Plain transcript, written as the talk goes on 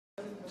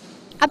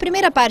A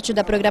primeira parte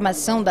da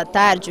programação da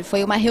tarde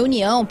foi uma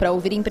reunião para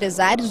ouvir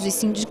empresários e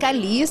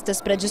sindicalistas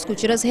para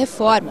discutir as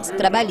reformas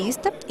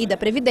trabalhista e da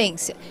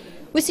Previdência.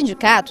 Os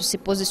sindicatos se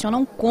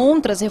posicionam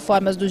contra as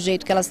reformas do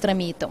jeito que elas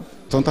tramitam.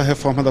 Tanto a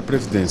reforma da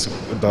Previdência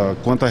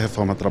quanto a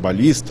reforma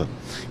trabalhista,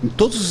 em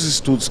todos os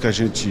estudos que a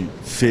gente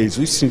fez,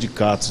 os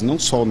sindicatos, não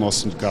só o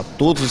nosso sindicato,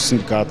 todos os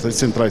sindicatos, as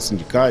centrais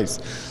sindicais,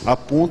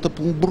 apontam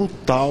para um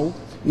brutal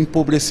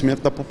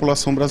empobrecimento da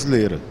população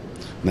brasileira.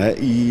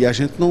 E a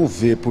gente não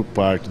vê por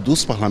parte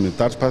dos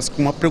parlamentares, parece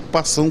que uma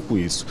preocupação com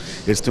isso.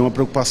 Eles têm uma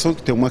preocupação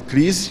que tem uma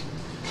crise,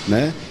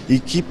 e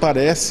que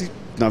parece,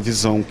 na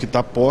visão que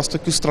está posta,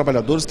 que os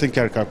trabalhadores têm que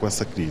arcar com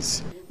essa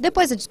crise.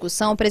 Depois da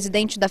discussão, o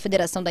presidente da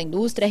Federação da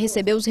Indústria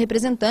recebeu os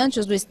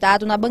representantes do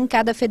Estado na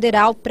bancada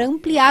federal para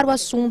ampliar o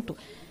assunto.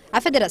 A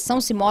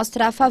federação se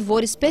mostra a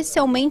favor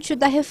especialmente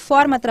da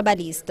reforma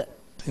trabalhista.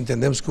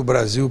 Entendemos que o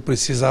Brasil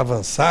precisa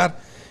avançar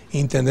e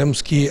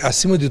entendemos que,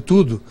 acima de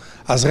tudo,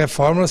 as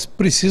reformas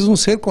precisam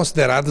ser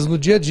consideradas no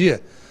dia a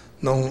dia.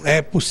 Não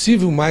é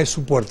possível mais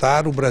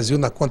suportar o Brasil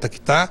na conta que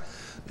está,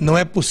 não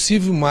é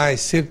possível mais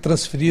ser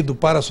transferido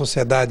para a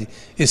sociedade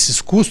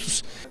esses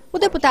custos. O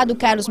deputado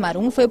Carlos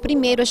Marun foi o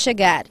primeiro a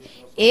chegar.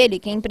 Ele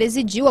quem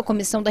presidiu a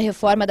comissão da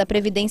reforma da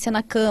Previdência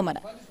na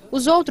Câmara.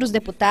 Os outros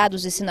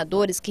deputados e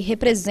senadores que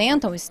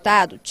representam o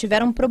Estado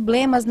tiveram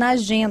problemas na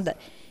agenda.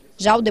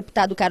 Já o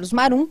deputado Carlos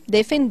Marun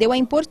defendeu a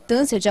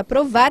importância de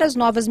aprovar as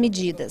novas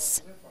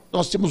medidas.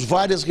 Nós temos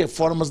várias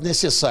reformas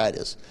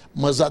necessárias,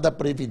 mas a da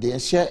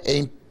Previdência é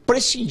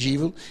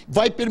imprescindível,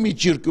 vai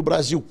permitir que o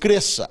Brasil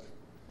cresça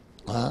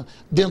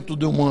dentro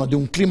de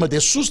um clima de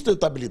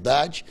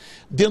sustentabilidade,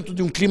 dentro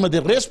de um clima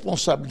de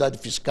responsabilidade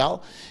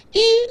fiscal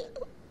e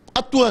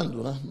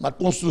atuando na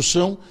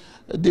construção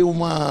de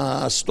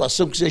uma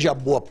situação que seja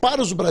boa para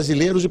os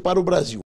brasileiros e para o Brasil.